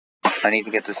I need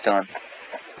to get this done.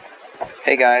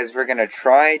 Hey guys, we're gonna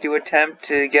try to attempt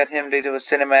to get him to do a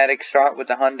cinematic shot with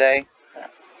the Hyundai.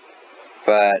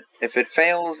 But if it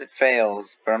fails, it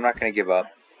fails. But I'm not gonna give up.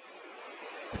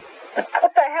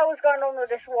 What the hell is going on with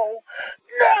this wall?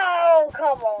 No,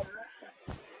 come on.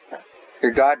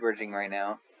 You're God bridging right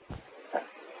now.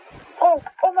 Oh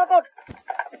my god.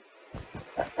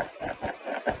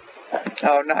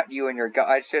 Oh, not you and your God.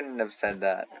 I shouldn't have said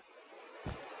that.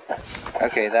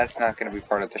 Okay, that's not gonna be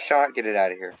part of the shot. Get it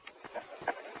out of here.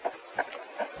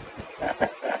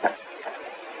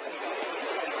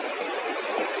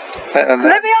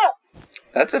 Let me up!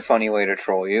 That's a funny way to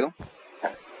troll you.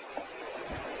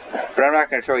 But I'm not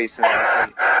gonna troll you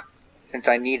since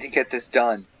I need to get this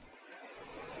done.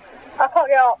 I can't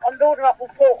get up. I'm building up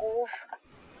with portals.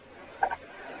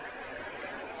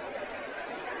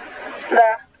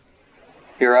 There.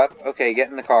 You're up? Okay, get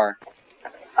in the car.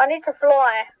 I need to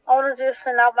fly. I want to do a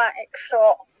cinematic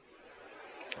shot.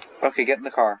 Okay, get in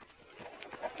the car.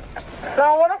 No,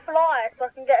 I want to fly so I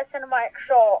can get a cinematic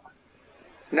shot.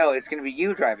 No, it's gonna be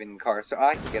you driving the car so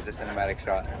I can get the cinematic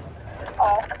shot.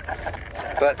 Oh.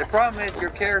 But the problem is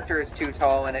your character is too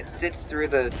tall and it sits through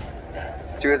the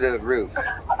roof.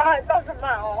 It doesn't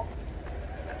matter.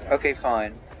 Okay,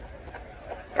 fine.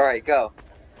 Alright, go.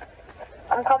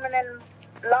 I'm coming in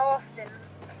blasting.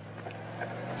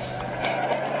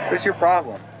 What's your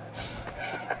problem?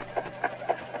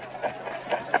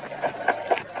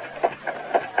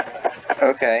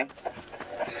 Okay.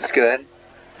 This is good.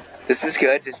 This is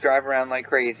good. Just drive around like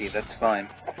crazy. That's fine.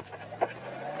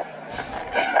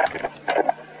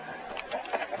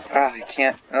 Ah, I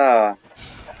can't. Now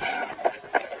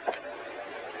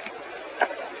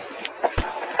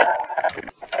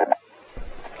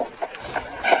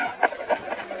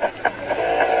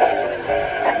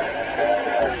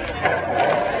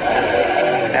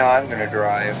I'm gonna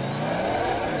drive.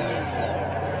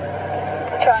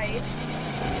 Try.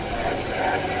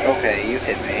 Okay, you've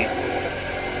hit me.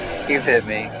 You've hit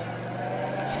me.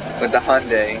 With the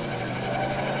Hyundai.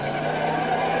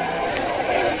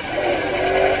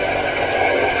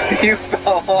 You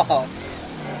fell off.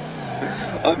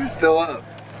 I'm still up.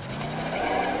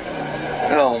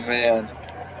 Oh man.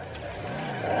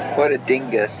 What a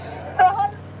dingus. The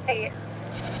Hyundai.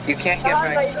 You can't get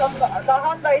back. The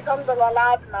Hyundai's under the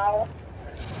lab now.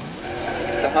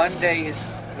 The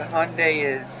Hyundai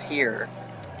is here.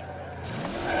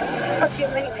 What do you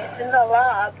mean? It's in the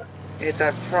lab. It's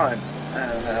up front. I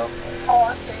don't know. Oh,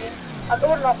 I see. I'm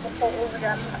building up the portals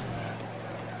again.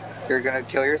 You're gonna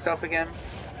kill yourself again?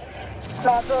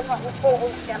 No, I'm building up the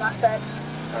portals again, I said.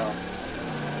 Oh.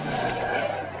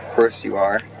 Of course you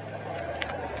are.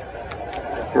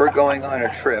 We're going on a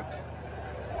trip.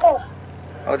 Oh.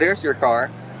 Oh, there's your car.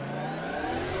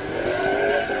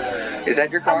 Is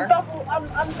that your car? I'm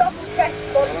double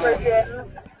checking on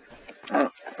bridging.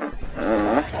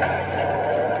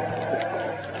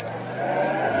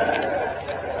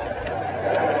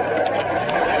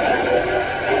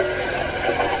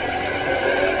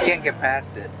 Can't get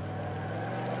past it.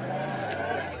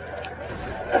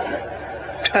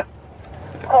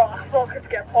 Oh, I thought I could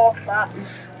get past that.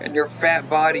 And your fat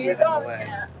body is in the way.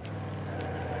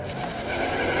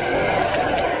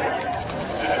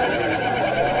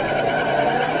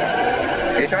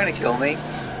 Are you trying to kill me?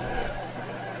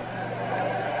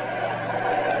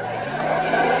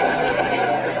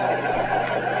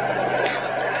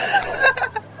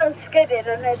 I'm skidded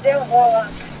and it didn't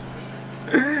work.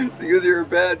 Because you're a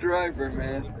bad driver,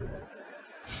 man.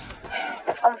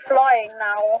 I'm flying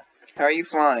now. How are you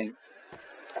flying?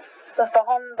 With the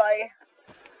Hyundai.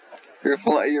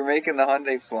 You're making the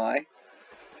Hyundai fly?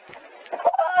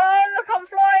 Oh, look, I'm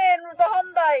flying with the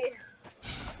Hyundai.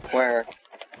 Where?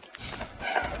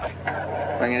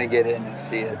 I'm gonna get in and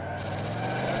see it.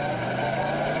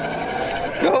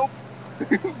 Nope!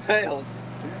 You failed.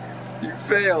 You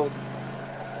failed.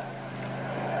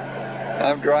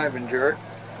 I'm driving, jerk.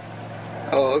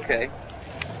 Oh, okay.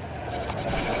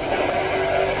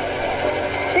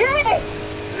 Yay!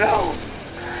 No!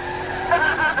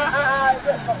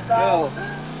 No!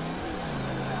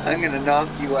 I'm gonna knock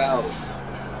you out.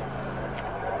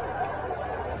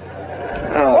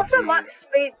 Oh, what's the geez. max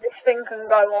speed this thing can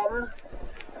go on?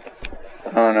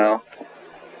 Oh no.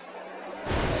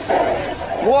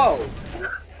 Whoa!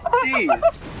 Jeez!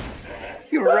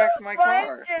 You wrecked my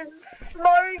car. Engine's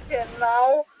smoking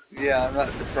now. Yeah, I'm not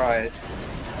surprised.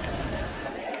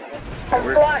 I'm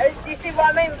flying. Do you see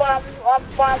what I mean by I'm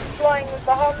flying with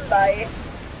the Hyundai?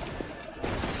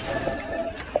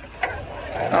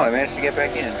 Oh, I managed to get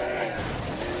back in.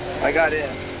 I got in.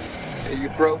 You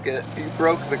broke it. You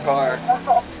broke the car.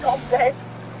 Oh, I'm dead.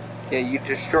 Yeah, you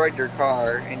destroyed your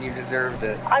car, and you deserved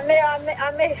it. I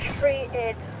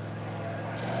mistreated.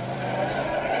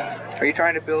 Are you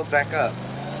trying to build back up?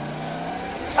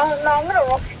 Oh no, I'm gonna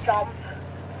rocket jump.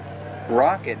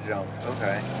 Rocket jump,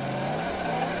 okay.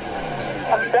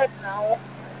 I'm dead now.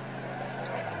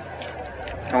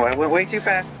 Oh, I went way too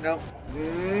fast. No.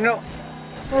 No.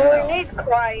 We need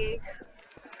Craig.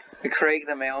 Craig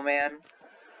the mailman?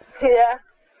 Yeah.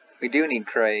 We do need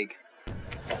Craig.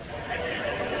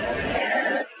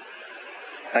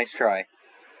 Nice try.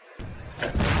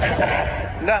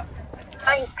 No.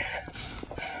 Thanks.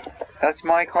 That's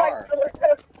my car.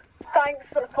 Thanks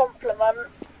for the compliment.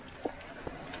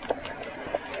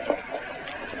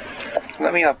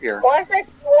 Let me up here. Why is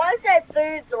there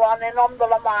dudes running under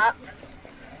the map?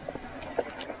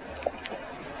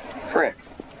 Frick.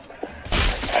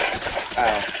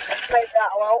 Ow. Made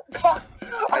that well.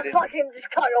 I fucking just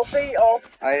cut your feet off.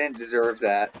 I didn't deserve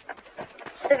that.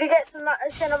 Did you get some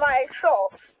cinematic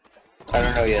shots? I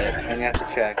don't know yet. I'm gonna have to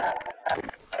check.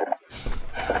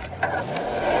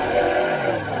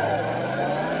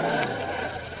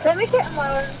 Let me get my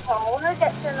own car. I want to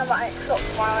get cinematic shots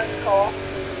of my own car.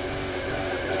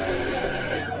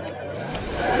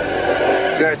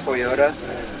 You got a Toyota?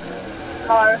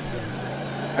 No.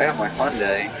 I got my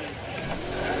Hyundai.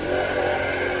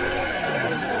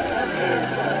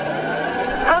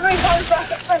 How many times do I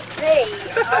get press B?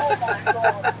 Oh my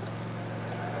god.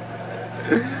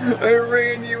 I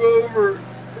ran you over.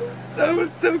 That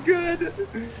was so good.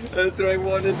 That's what I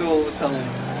wanted all the time.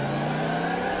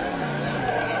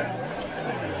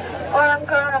 I'm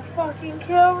gonna fucking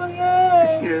kill you.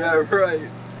 Yeah, right.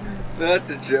 That's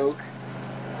a joke.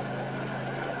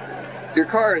 Your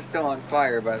car is still on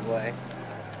fire, by the way.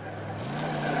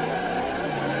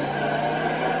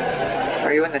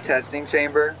 Are you in the testing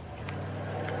chamber?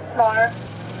 No.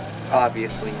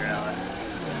 Obviously you're not.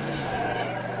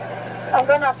 I'm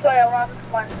gonna play around with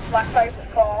my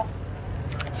favorite car.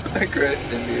 I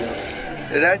crashed into you.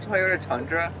 Is that a Toyota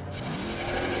Tundra?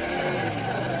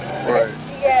 Or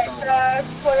yeah, it's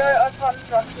a Toyota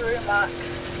Tundra Max.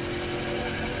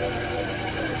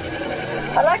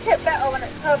 I like it better when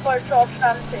it's turbocharged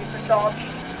than supercharged.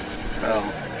 oh.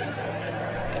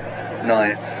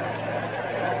 Nice.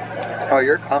 Oh,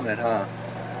 you're coming, huh?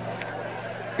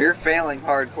 You're failing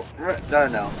hardcore.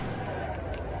 No.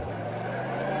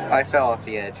 I fell off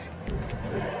the edge.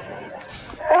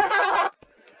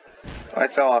 I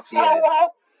fell off the edge. Oh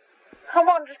well. Come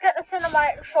on, just get the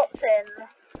cinematic shots in.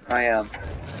 I am.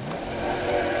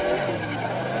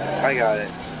 I got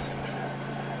it.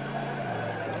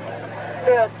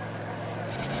 Good.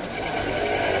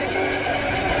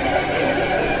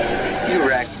 You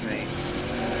wrecked me.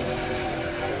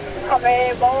 Come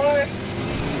here, boy.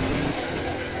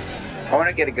 I want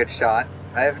to get a good shot.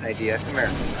 I have an idea. Come here.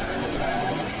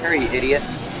 Come here, you idiot.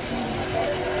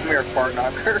 Come here, fart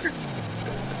knocker.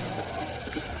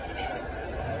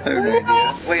 I have an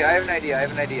idea. Wait, I have an idea. I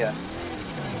have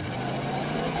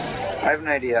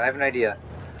an idea.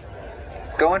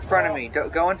 Go in front of me.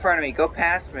 Go in front of me. Go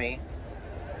past me.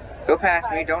 Go past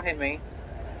me. Don't hit me.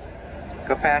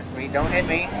 Go past me. Don't hit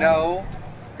me. No.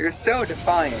 You're so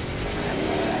defiant.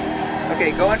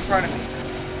 Okay, go in front of me.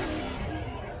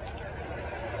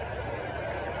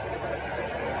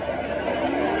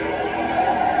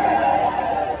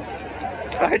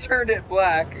 I turned it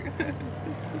black.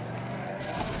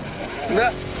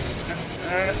 No.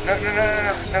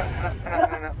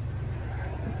 No.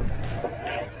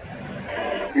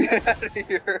 Get out of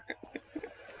here.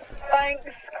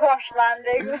 Thanks, crash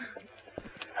landing.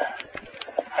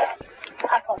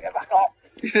 I can't get back up.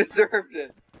 You deserved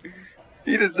it.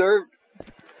 He deserved.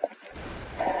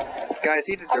 Guys,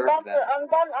 he deserved that. I'm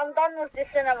done with the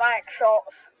cinematic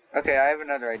shots. Okay, I have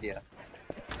another idea.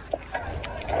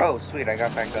 Oh, sweet, I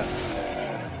got back up.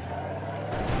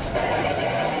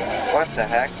 What the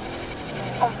heck?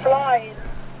 I'm flying.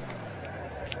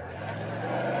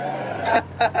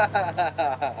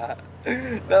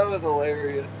 That was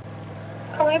hilarious.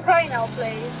 Can we pray now,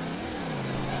 please?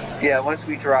 Yeah, once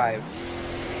we drive.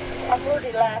 I've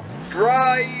already left.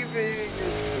 Driving is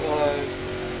fun.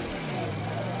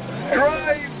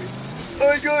 Drive! I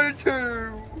got it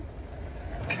too!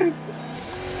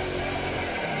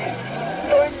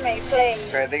 Join me, please.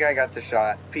 Okay, I think I got the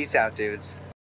shot. Peace out, dudes.